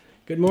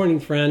Good morning,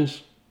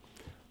 friends.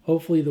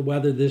 Hopefully the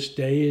weather this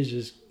day is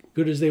as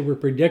good as they were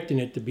predicting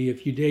it to be a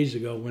few days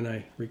ago when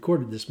I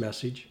recorded this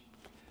message.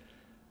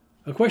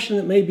 A question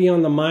that may be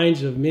on the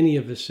minds of many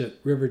of us at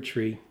River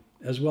Tree,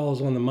 as well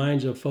as on the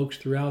minds of folks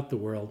throughout the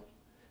world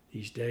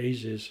these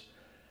days, is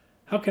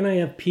how can I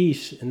have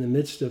peace in the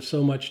midst of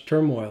so much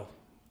turmoil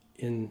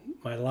in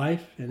my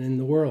life and in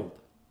the world?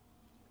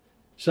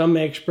 Some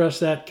may express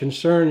that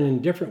concern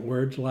in different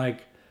words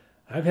like,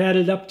 I've had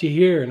it up to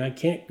here and I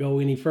can't go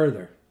any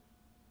further.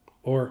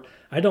 Or,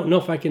 I don't know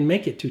if I can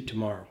make it to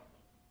tomorrow.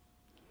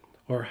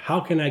 Or, how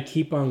can I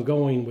keep on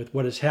going with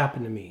what has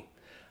happened to me?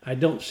 I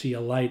don't see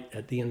a light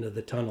at the end of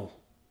the tunnel.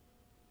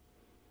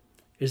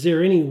 Is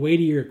there any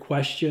weightier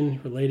question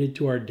related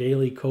to our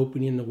daily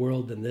coping in the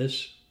world than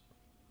this?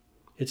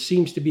 It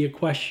seems to be a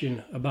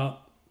question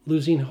about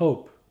losing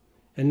hope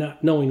and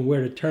not knowing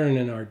where to turn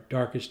in our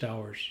darkest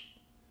hours.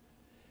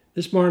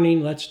 This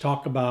morning, let's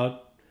talk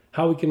about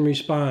how we can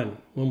respond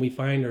when we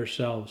find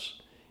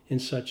ourselves in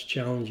such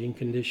challenging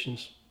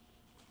conditions.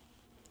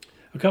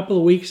 A couple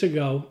of weeks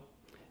ago,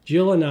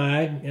 Jill and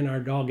I and our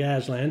dog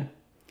Aslan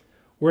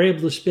were able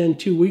to spend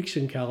 2 weeks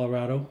in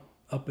Colorado,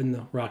 up in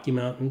the Rocky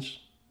Mountains.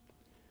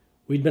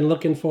 We'd been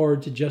looking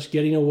forward to just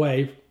getting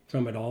away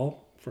from it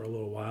all for a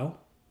little while,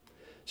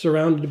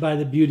 surrounded by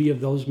the beauty of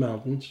those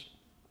mountains.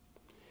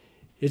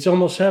 It's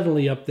almost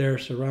heavenly up there,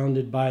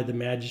 surrounded by the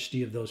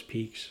majesty of those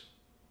peaks.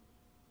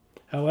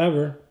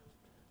 However,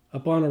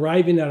 upon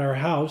arriving at our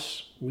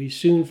house, we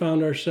soon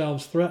found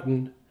ourselves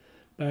threatened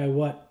by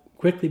what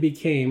quickly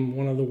became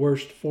one of the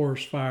worst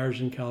forest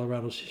fires in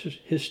Colorado's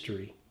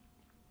history.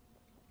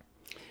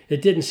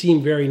 It didn't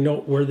seem very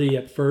noteworthy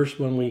at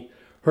first when we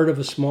heard of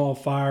a small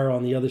fire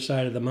on the other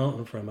side of the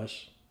mountain from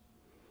us.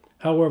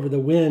 However, the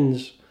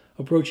winds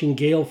approaching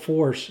gale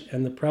force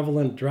and the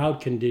prevalent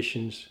drought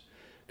conditions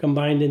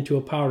combined into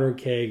a powder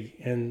keg,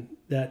 and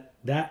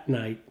that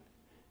night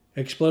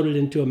exploded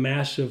into a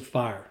massive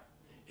fire,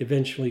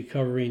 eventually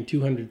covering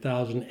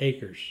 200,000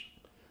 acres,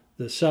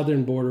 the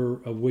southern border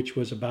of which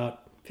was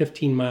about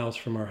 15 miles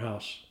from our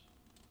house.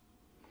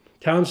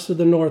 Towns to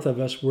the north of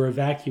us were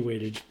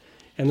evacuated,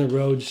 and the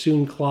roads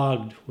soon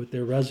clogged with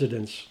their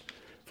residents,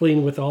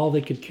 fleeing with all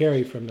they could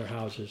carry from their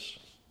houses.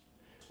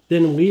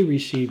 Then we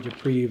received a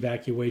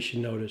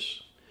pre-evacuation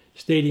notice,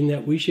 stating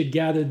that we should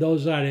gather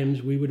those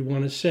items we would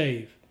want to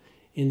save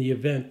in the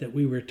event that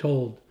we were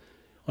told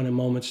on a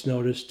moment's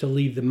notice to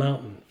leave the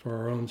mountain for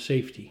our own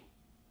safety.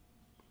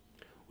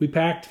 We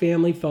packed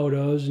family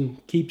photos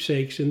and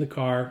keepsakes in the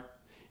car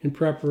in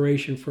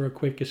preparation for a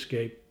quick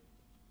escape.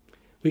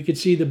 We could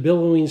see the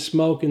billowing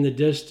smoke in the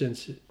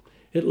distance.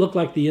 It looked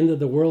like the end of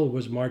the world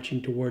was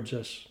marching towards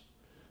us.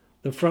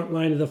 The front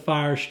line of the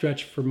fire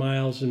stretched for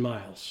miles and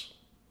miles.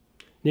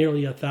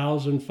 Nearly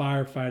 1,000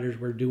 firefighters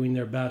were doing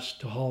their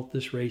best to halt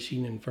this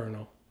racing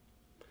inferno.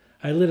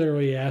 I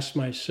literally asked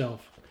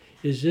myself,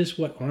 is this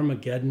what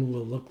Armageddon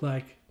will look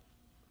like?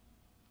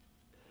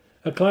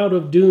 A cloud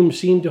of doom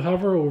seemed to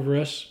hover over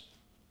us.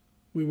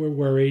 We were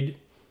worried,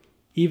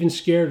 even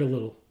scared a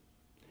little,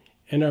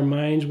 and our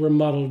minds were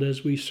muddled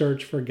as we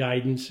searched for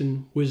guidance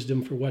and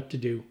wisdom for what to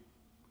do.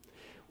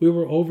 We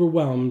were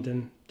overwhelmed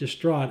and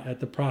distraught at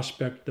the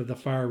prospect of the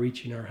fire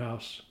reaching our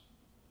house.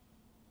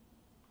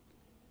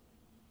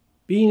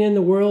 Being in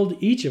the world,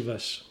 each of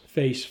us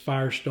face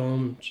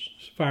firestorms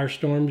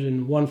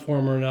in one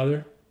form or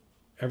another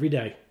every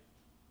day.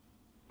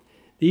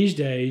 These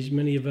days,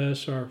 many of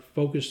us are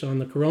focused on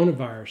the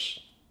coronavirus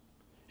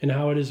and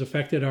how it has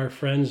affected our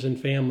friends and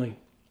family.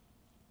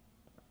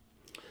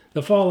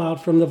 The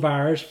fallout from the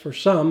virus for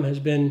some has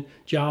been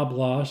job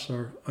loss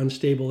or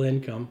unstable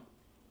income.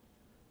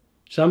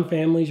 Some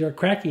families are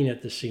cracking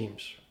at the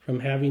seams from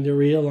having to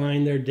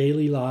realign their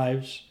daily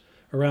lives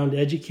around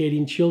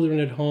educating children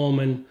at home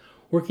and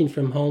working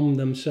from home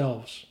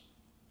themselves.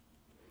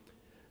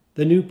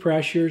 The new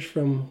pressures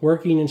from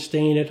working and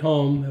staying at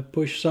home have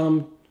pushed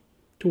some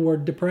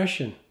toward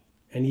depression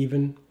and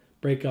even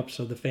breakups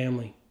of the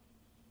family.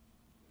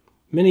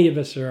 Many of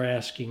us are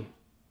asking,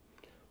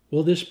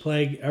 will this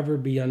plague ever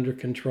be under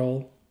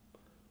control?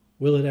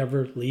 Will it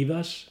ever leave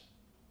us?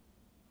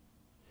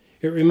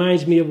 It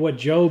reminds me of what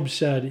Job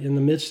said in the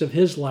midst of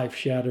his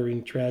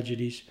life-shattering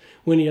tragedies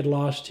when he had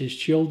lost his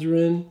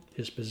children,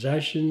 his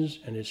possessions,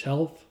 and his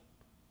health.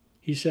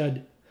 He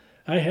said,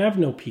 I have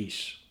no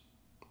peace,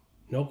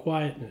 no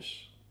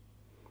quietness.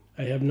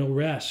 I have no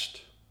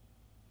rest,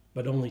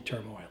 but only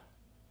turmoil.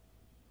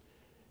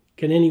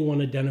 Can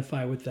anyone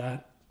identify with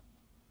that?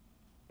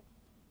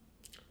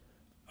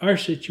 Our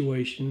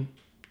situation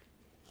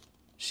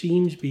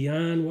seems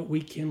beyond what we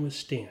can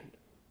withstand.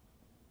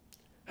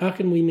 How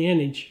can we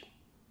manage?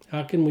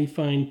 How can we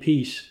find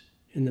peace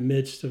in the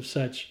midst of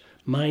such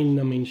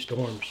mind-numbing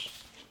storms?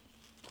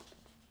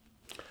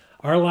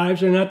 Our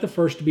lives are not the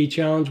first to be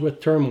challenged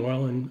with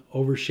turmoil and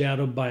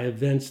overshadowed by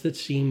events that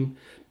seem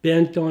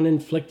bent on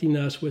inflicting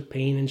us with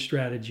pain and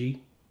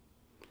strategy.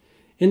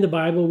 In the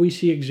Bible, we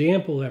see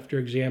example after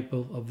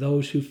example of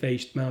those who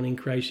faced mounting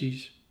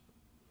crises.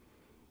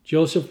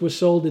 Joseph was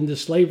sold into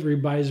slavery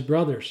by his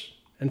brothers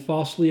and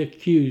falsely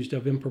accused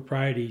of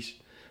improprieties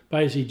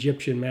by his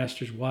Egyptian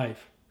master's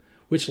wife,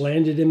 which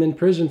landed him in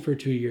prison for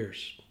 2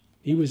 years.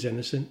 He was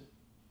innocent.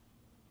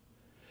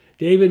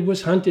 David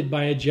was hunted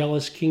by a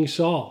jealous King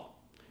Saul,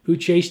 who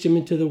chased him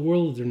into the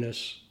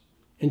wilderness,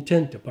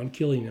 intent upon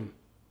killing him.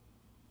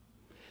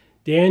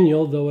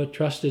 Daniel, though a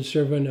trusted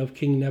servant of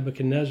King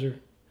Nebuchadnezzar,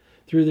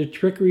 through the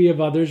trickery of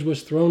others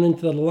was thrown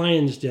into the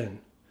lion's den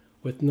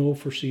with no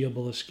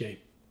foreseeable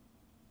escape.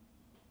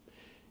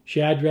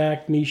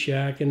 Shadrach,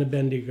 Meshach, and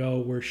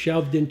Abednego were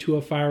shoved into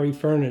a fiery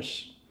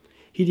furnace,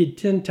 heated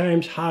 10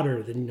 times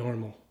hotter than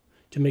normal,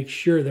 to make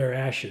sure their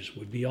ashes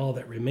would be all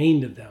that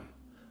remained of them,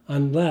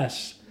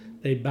 unless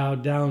they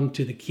bowed down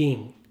to the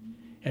king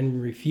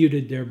and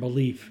refuted their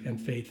belief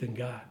and faith in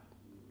God.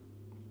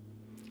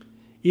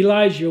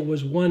 Elijah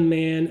was one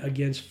man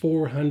against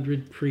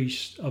 400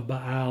 priests of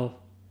Baal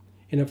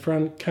in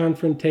a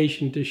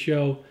confrontation to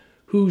show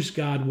whose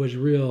God was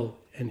real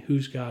and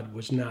whose God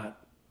was not.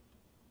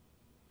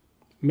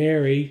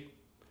 Mary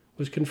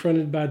was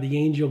confronted by the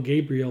angel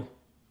Gabriel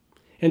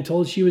and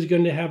told she was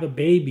going to have a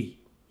baby,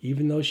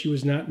 even though she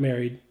was not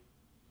married,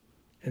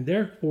 and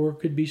therefore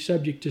could be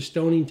subject to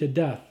stoning to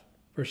death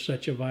for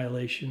such a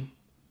violation.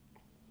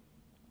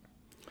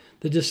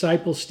 The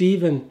disciple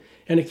Stephen,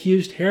 an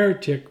accused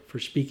heretic for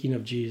speaking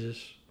of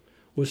Jesus,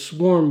 was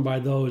swarmed by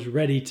those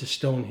ready to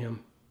stone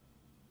him.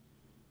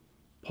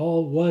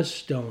 Paul was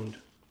stoned,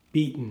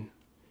 beaten,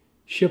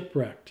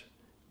 shipwrecked,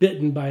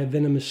 bitten by a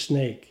venomous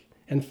snake,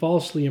 and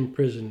falsely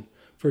imprisoned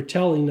for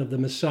telling of the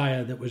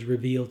Messiah that was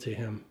revealed to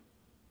him.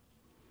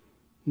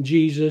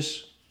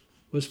 Jesus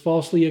was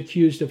falsely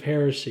accused of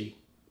heresy,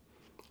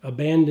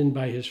 abandoned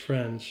by his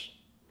friends,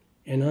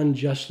 and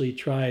unjustly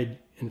tried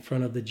in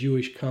front of the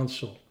Jewish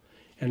council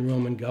and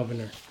Roman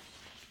governor.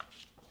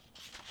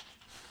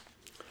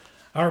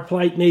 Our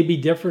plight may be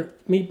different,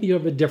 maybe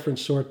of a different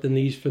sort than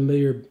these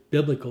familiar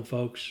biblical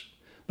folks,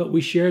 but we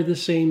share the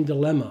same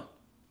dilemma.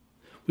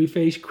 We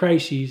face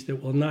crises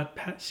that will not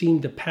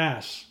seem to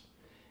pass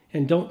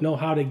and don't know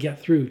how to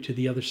get through to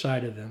the other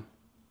side of them.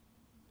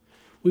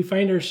 We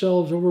find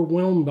ourselves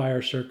overwhelmed by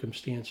our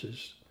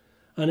circumstances,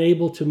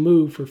 unable to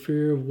move for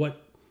fear of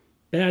what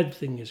bad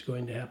thing is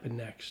going to happen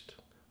next,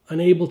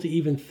 unable to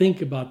even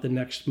think about the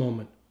next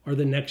moment or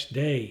the next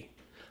day,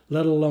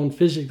 let alone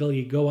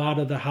physically go out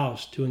of the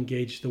house to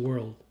engage the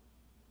world.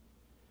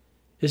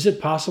 Is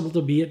it possible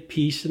to be at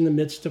peace in the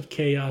midst of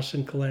chaos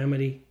and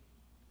calamity?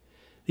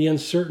 The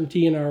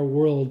uncertainty in our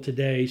world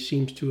today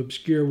seems to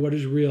obscure what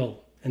is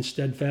real and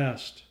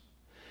steadfast,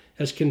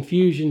 as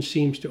confusion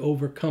seems to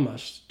overcome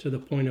us to the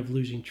point of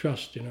losing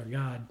trust in our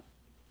God.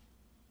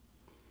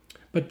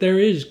 But there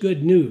is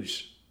good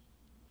news.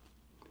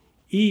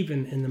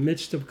 Even in the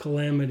midst of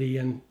calamity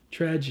and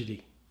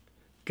tragedy,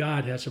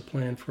 God has a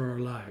plan for our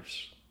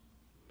lives,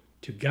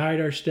 to guide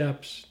our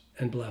steps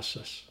and bless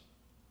us.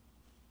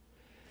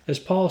 As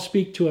Paul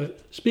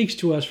speaks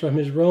to us from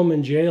his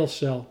Roman jail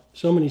cell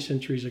so many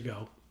centuries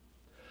ago,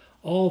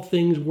 all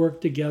things work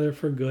together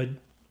for good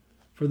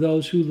for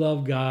those who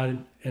love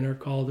God and are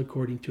called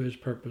according to his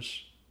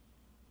purpose.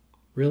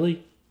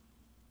 Really?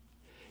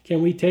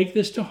 Can we take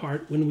this to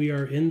heart when we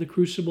are in the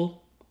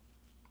crucible?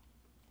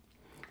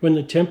 When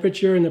the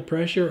temperature and the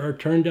pressure are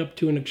turned up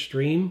to an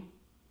extreme?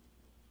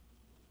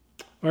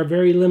 Our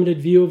very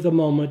limited view of the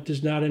moment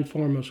does not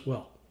inform us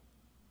well.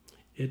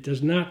 It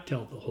does not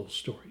tell the whole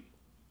story.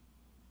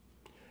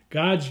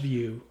 God's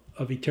view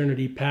of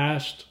eternity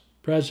past,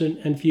 present,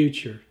 and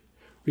future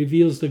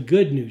reveals the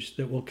good news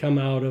that will come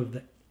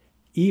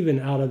even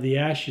out of the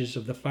ashes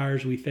of the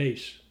fires we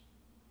face.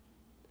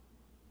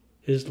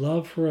 His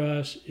love for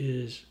us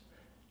is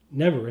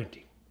never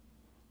ending.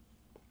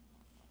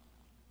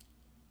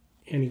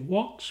 And he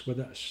walks with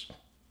us,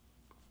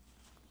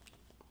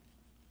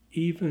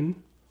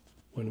 even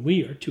when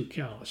we are too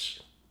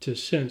callous to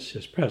sense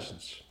his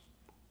presence.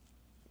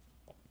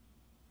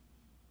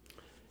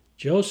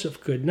 Joseph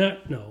could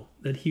not know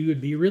that he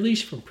would be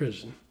released from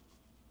prison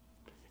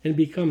and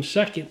become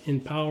second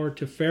in power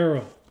to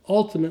Pharaoh,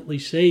 ultimately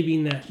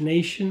saving that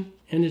nation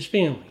and his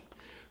family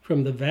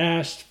from the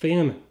vast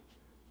famine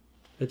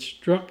that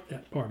struck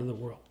that part of the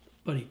world.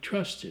 But he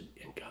trusted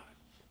in God.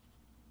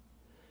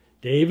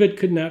 David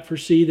could not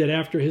foresee that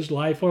after his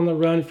life on the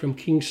run from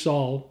King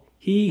Saul,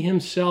 he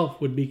himself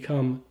would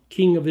become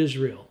king of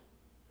Israel,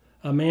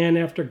 a man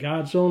after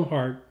God's own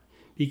heart,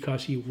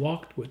 because he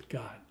walked with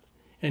God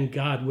and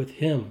God with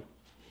him,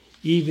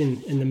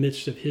 even in the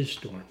midst of his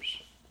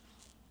storms.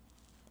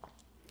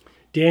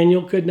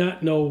 Daniel could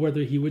not know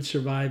whether he would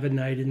survive a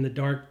night in the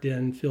dark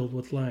den filled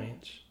with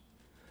lions.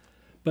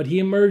 But he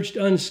emerged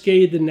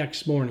unscathed the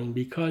next morning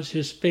because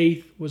his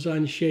faith was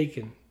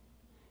unshaken.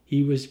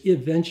 He was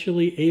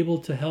eventually able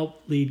to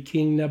help lead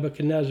King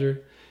Nebuchadnezzar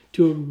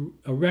to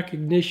a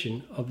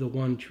recognition of the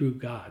one true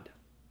God.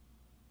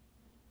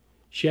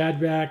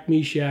 Shadrach,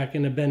 Meshach,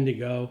 and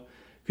Abednego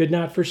could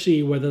not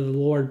foresee whether the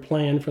Lord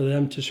planned for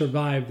them to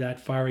survive that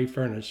fiery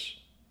furnace.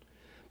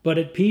 But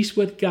at peace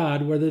with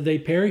God, whether they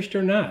perished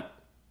or not,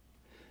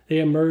 they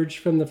emerged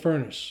from the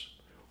furnace,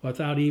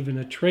 without even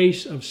a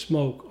trace of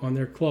smoke on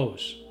their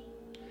clothes,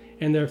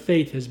 and their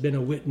faith has been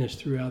a witness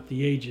throughout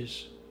the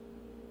ages.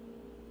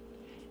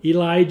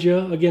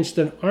 Elijah against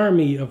an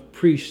army of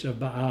priests of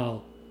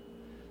Baal,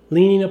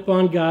 leaning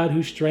upon God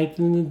who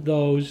strengthened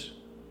those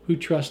who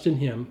trust in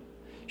him,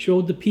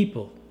 showed the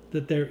people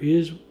that there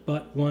is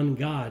but one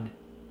God,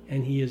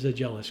 and he is a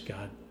jealous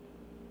God.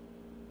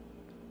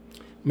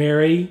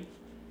 Mary,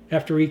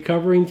 after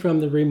recovering from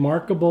the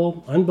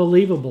remarkable,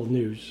 unbelievable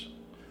news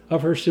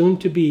of her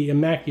soon-to-be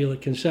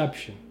immaculate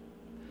conception,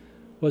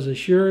 was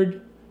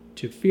assured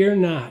to fear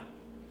not,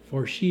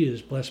 for she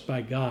is blessed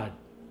by God,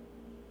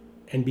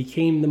 and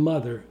became the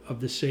mother of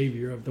the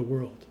Savior of the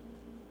world.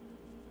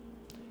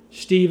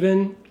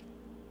 Stephen,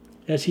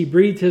 as he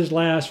breathed his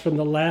last from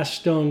the last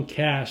stone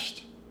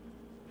cast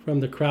from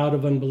the crowd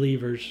of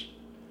unbelievers,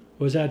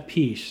 was at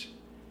peace,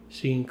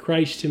 seeing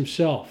Christ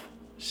himself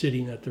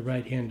sitting at the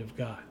right hand of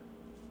God.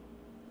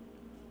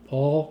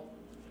 Paul,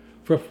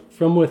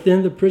 from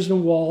within the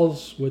prison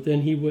walls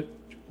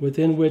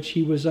within which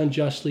he was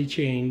unjustly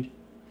chained,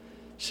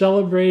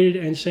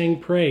 celebrated and sang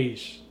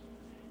praise,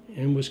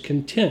 and was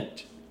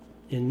content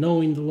in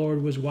knowing the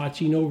Lord was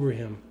watching over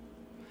him,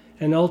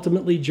 and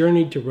ultimately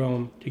journeyed to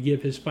Rome to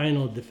give his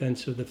final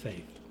defense of the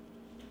faith.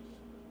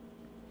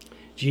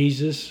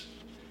 Jesus,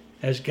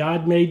 as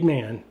God made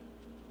man,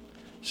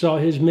 saw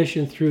his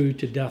mission through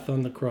to death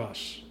on the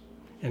cross,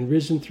 and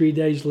risen 3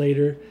 days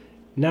later,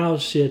 now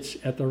sits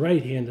at the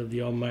right hand of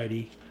the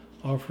Almighty,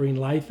 offering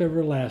life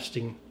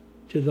everlasting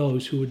to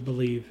those who would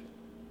believe.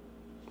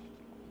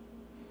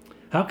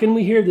 How can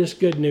we hear this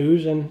good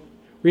news and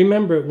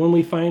remember it when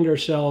we find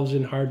ourselves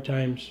in hard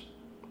times?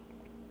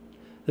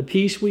 The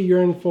peace we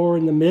yearn for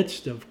in the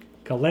midst of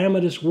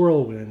calamitous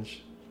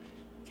whirlwinds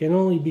can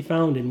only be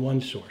found in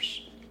one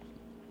source.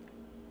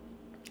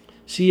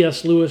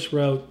 C.S. Lewis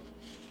wrote,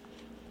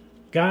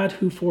 "God,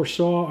 who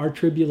foresaw our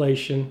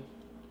tribulation,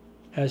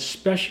 has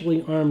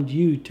specially armed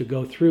you to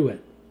go through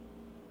it,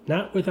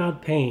 not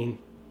without pain,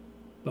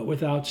 but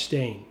without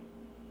stain.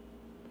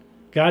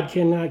 God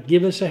cannot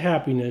give us a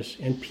happiness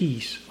and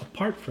peace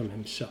apart from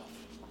himself,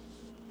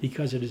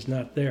 because it is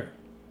not there.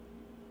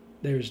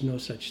 There is no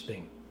such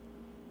thing."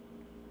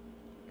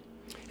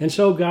 And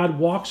so God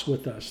walks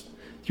with us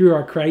through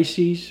our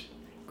crises,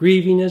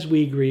 grieving as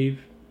we grieve,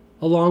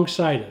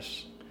 alongside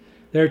us,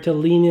 there to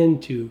lean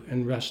into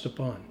and rest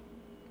upon.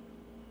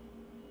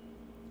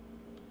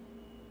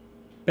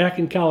 Back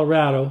in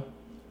Colorado,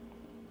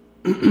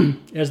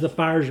 as the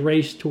fires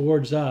raced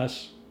towards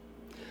us,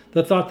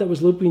 the thought that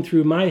was looping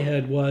through my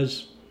head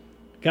was,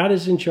 God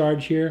is in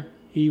charge here.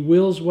 He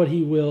wills what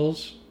he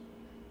wills.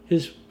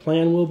 His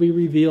plan will be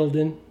revealed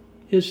in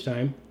his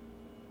time.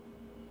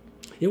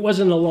 It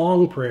wasn't a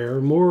long prayer,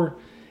 more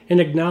an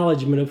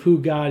acknowledgement of who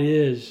God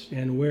is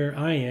and where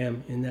I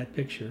am in that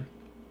picture.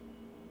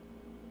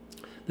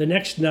 The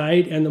next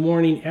night and the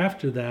morning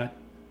after that,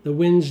 the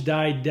winds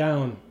died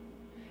down,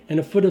 and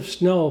a foot of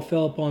snow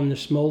fell upon the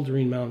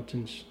smoldering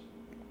mountains.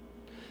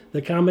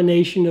 The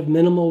combination of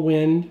minimal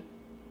wind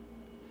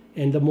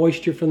and the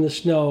moisture from the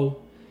snow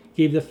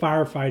gave the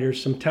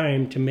firefighters some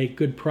time to make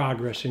good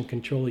progress in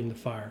controlling the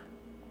fire.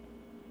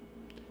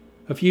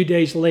 A few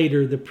days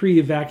later, the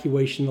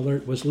pre-evacuation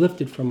alert was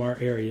lifted from our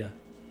area,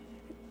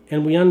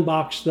 and we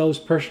unboxed those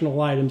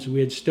personal items we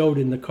had stowed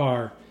in the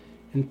car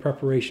in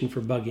preparation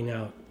for bugging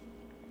out.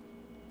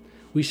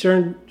 We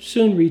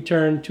soon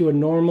returned to a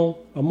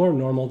more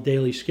normal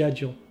daily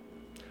schedule.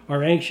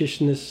 Our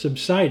anxiousness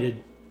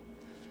subsided,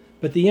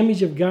 but the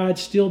image of God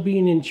still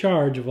being in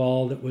charge of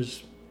all that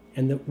was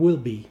and that will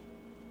be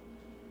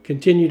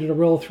continued to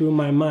roll through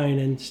my mind,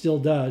 and still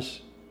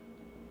does.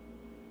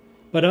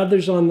 But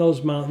others on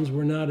those mountains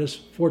were not as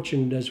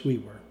fortunate as we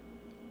were.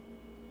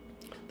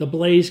 The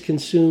blaze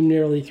consumed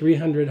nearly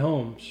 300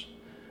 homes,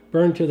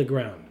 burned to the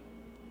ground.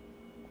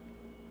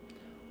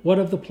 What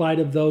of the plight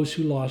of those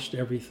who lost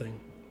everything?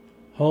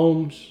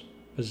 Homes,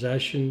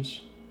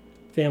 possessions,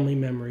 family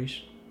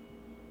memories.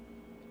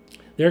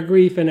 Their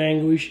grief and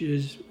anguish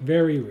is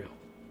very real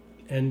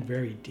and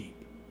very deep.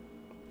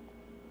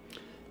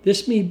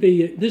 This may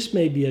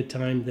be a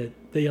time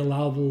that they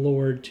allow the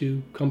Lord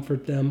to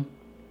comfort them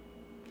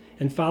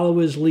and follow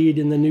his lead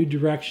in the new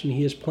direction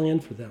he has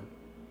planned for them.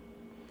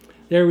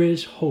 There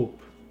is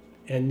hope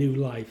and new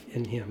life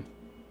in him.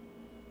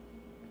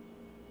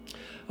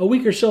 A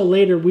week or so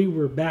later, we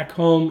were back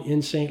home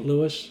in St.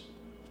 Louis.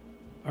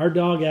 Our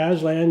dog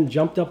Aslan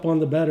jumped up on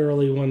the bed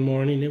early one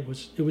morning. It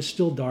was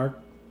still dark.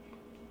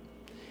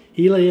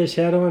 He lay his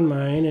head on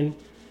mine and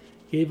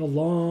gave a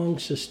long,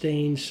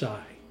 sustained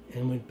sigh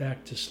and went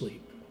back to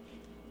sleep.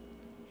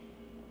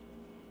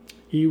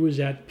 He was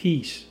at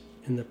peace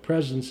in the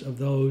presence of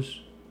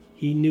those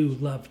he knew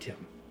loved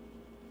him.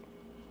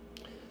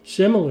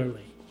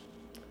 Similarly,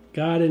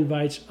 God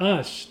invites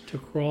us to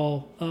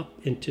crawl up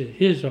into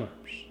his arms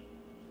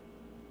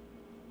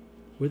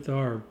with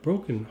our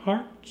broken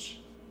hearts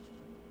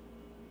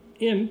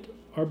and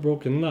our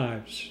broken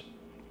lives.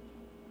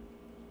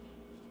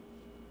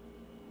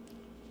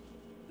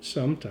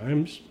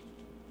 Sometimes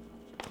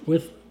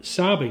with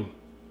sobbing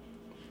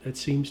that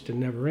seems to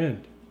never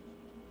end.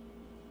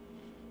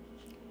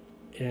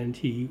 And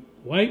he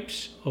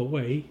wipes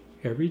away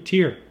every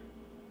tear.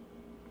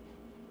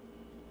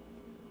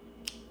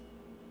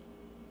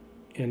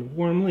 And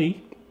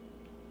warmly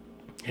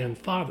and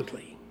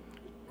fatherly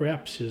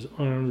wraps his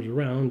arms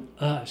around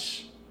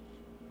us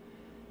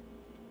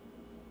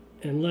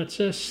and lets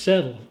us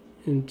settle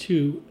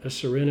into a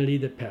serenity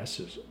that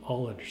passes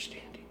all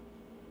understanding,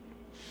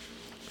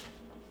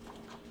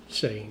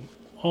 saying,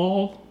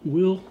 all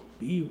will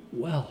be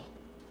well.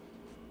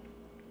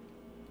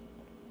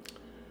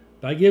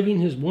 By giving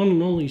his one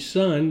and only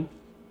Son,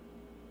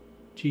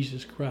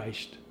 Jesus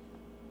Christ,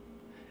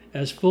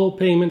 as full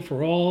payment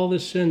for all the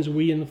sins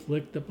we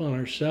inflict upon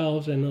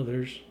ourselves and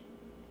others,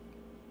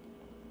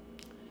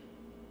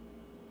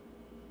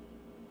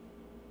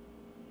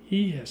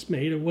 he has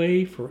made a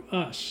way for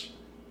us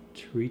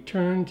to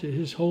return to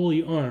his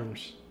holy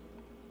arms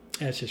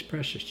as his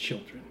precious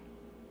children,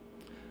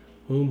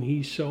 whom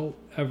he so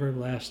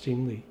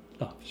everlastingly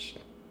loves.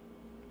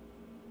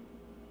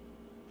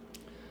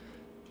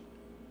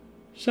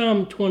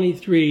 Psalm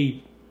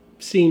 23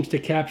 seems to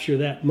capture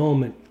that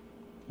moment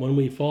when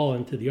we fall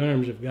into the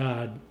arms of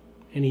God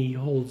and he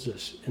holds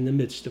us in the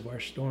midst of our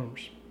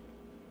storms.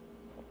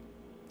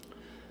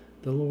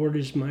 The Lord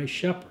is my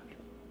shepherd,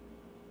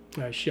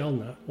 I shall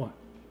not want.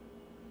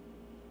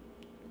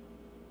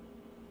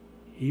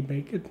 He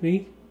maketh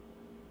me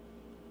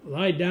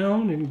lie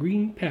down in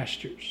green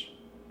pastures.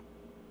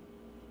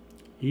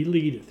 He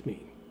leadeth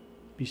me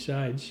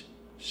besides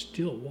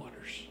still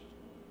waters.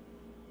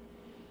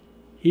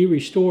 He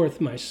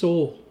restoreth my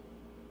soul.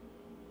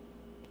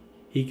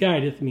 He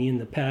guideth me in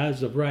the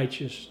paths of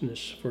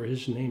righteousness for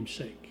his name's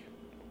sake.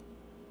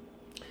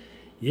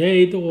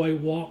 Yea, though I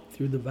walk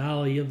through the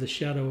valley of the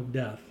shadow of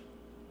death,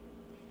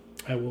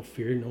 I will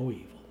fear no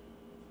evil,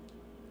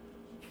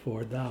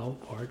 for thou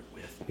art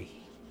with me.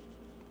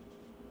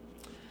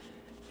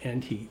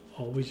 And he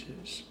always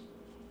is.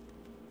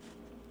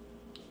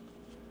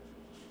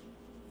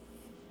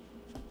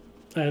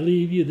 I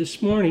leave you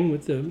this morning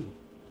with a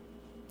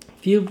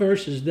few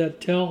verses that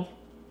tell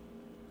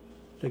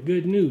the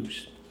good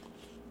news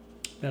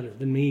better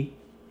than me.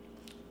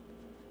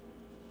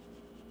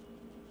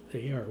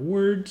 They are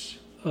words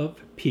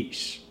of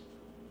peace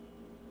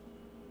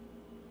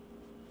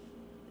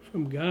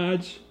from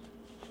God's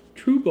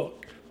true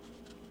book,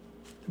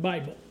 the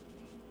Bible.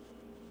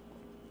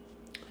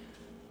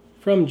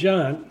 From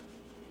John,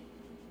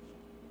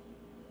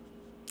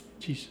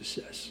 Jesus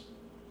says,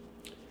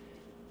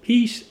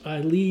 peace I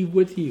leave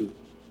with you.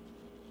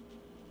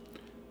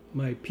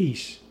 My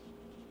peace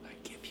I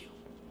give you.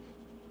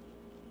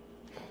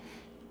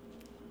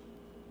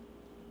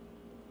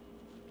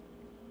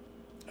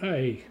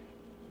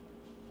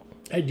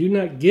 I do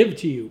not give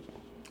to you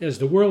as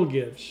the world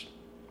gives.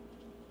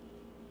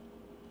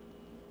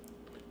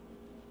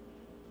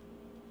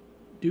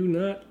 Do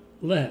not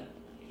let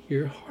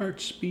your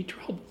hearts be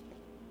troubled,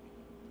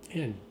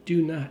 and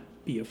do not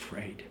be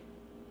afraid.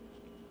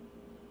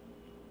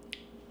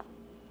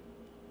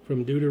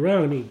 From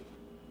Deuteronomy,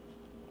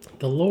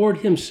 the Lord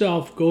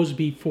himself goes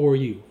before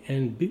you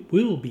and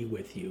will be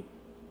with you.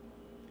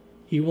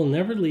 He will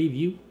never leave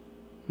you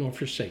nor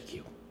forsake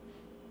you.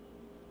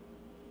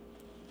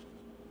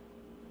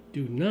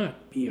 Do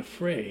not be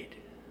afraid.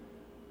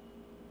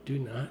 Do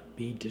not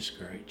be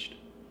discouraged.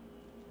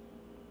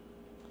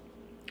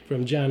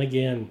 From John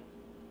again,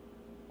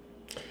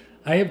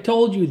 I have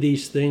told you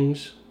these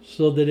things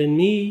so that in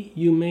me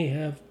you may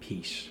have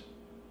peace.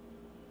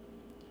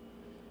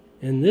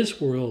 In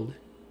this world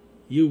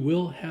you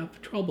will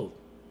have trouble.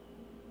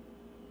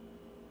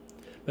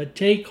 But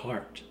take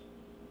heart.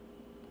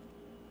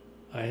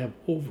 I have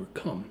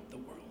overcome the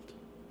world.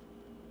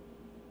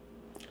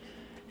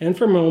 And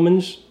from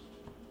Romans,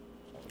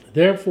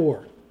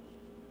 therefore,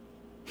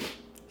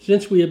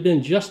 since we have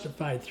been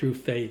justified through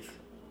faith,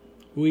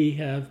 we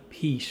have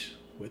peace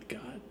with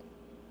God.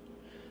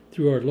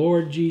 Through our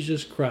Lord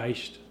Jesus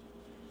Christ,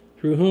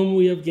 through whom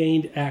we have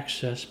gained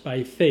access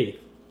by faith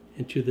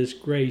into this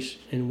grace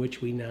in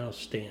which we now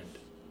stand.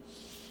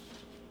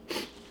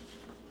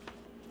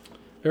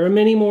 There are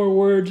many more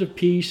words of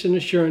peace and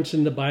assurance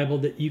in the Bible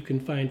that you can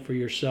find for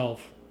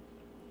yourself.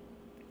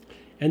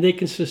 And they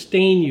can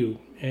sustain you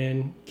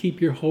and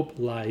keep your hope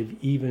alive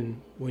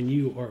even when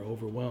you are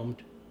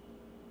overwhelmed.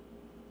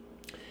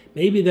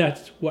 Maybe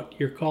that's what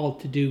you're called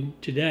to do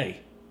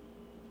today.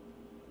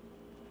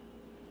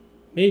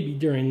 Maybe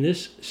during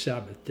this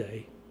Sabbath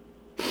day,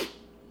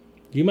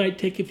 you might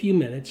take a few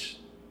minutes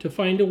to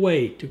find a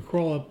way to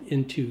crawl up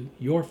into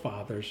your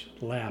Father's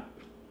lap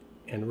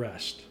and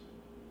rest.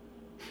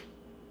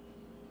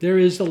 There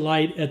is a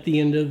light at the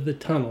end of the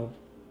tunnel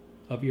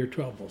of your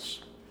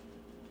troubles.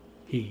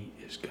 He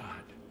is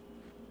God.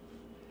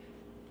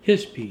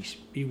 His peace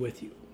be with you.